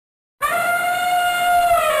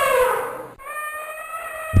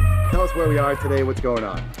us where we are today, what's going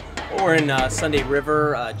on. We're in Sunday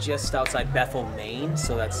River, just outside Bethel, Maine,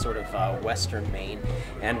 so that's sort of western Maine,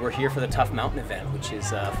 and we're here for the Tough Mountain event, which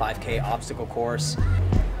is a 5K obstacle course.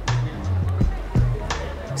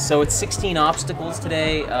 So it's 16 obstacles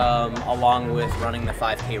today, along with running the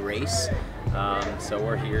 5K race, so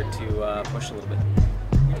we're here to push a little bit.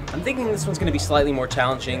 I'm thinking this one's going to be slightly more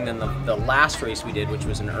challenging than the last race we did, which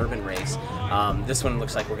was an urban race. This one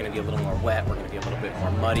looks like we're going to be a little more wet, we're going to be a little bit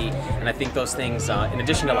more muddy, and I think those things, in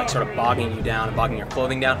addition to like sort of bogging you down and bogging your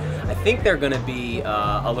clothing down, I think they're going to be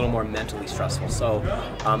a little more mentally stressful. So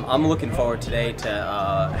I'm looking forward today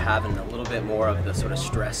to having a little bit more of the sort of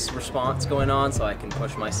stress response going on, so I can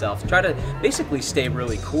push myself, try to basically stay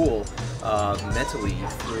really cool mentally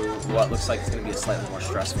through what looks like it's going to be a slightly more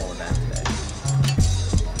stressful event today.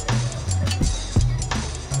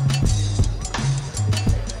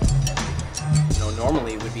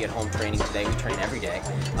 Normally we'd be at home training. Today we train every day.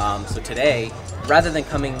 So today, rather than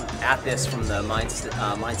coming at this from the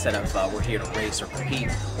mindset of we're here to race or compete,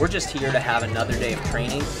 we're just here to have another day of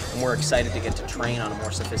training, and we're excited to get to train on a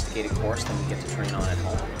more sophisticated course than we get to train on at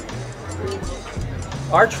home.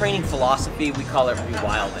 Our training philosophy, we call it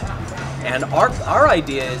ReWilding. And our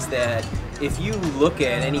idea is that if you look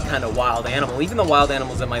at any kind of wild animal, even the wild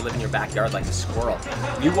animals that might live in your backyard like a squirrel,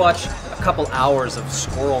 you watch a couple hours of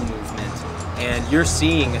squirrel movement and you're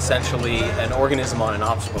seeing essentially an organism on an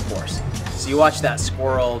obstacle course. So you watch that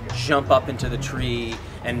squirrel jump up into the tree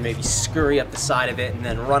and maybe scurry up the side of it and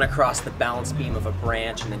then run across the balance beam of a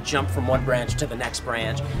branch and then jump from one branch to the next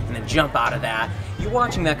branch and then jump out of that. You're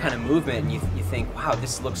watching that kind of movement and you think, wow,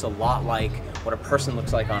 this looks a lot like what a person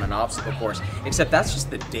looks like on an obstacle course, except that's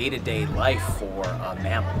just the day-to-day life for a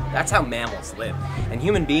mammal. That's how mammals live. And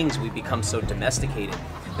human beings, we become so domesticated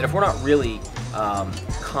that if we're not really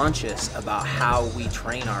conscious about how we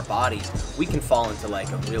train our bodies, we can fall into like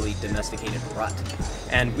a really domesticated rut.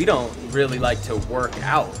 And we don't really like to work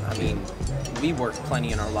out. I mean, we work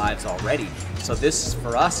plenty in our lives already. So this,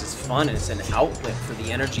 for us, is fun, and it's an outlet for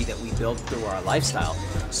the energy that we build through our lifestyle.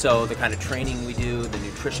 So the kind of training we do, the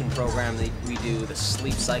nutrition program that we do, the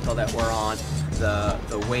sleep cycle that we're on,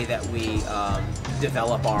 the way that we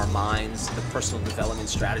develop our minds, the personal development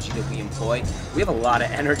strategy that we employ, we have a lot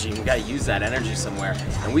of energy, and we got to use that energy somewhere.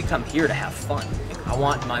 And we come here to have fun. I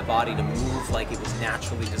want my body to move like it was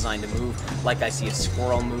naturally designed to move, like I see a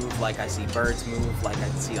squirrel move, like I see birds move, like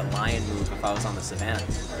I'd see a lion move if I was on the savannah.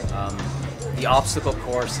 The obstacle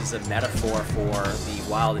course is a metaphor for the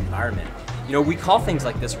wild environment. You know, we call things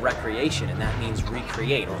like this recreation, and that means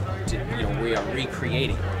recreate, or we are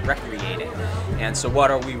recreating, And so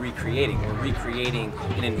what are we recreating? We're recreating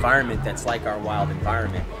an environment that's like our wild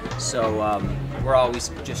environment. So we're always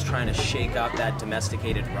just trying to shake up that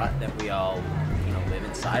domesticated rut that we all live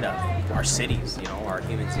inside of, our cities, our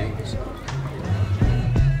human zoos.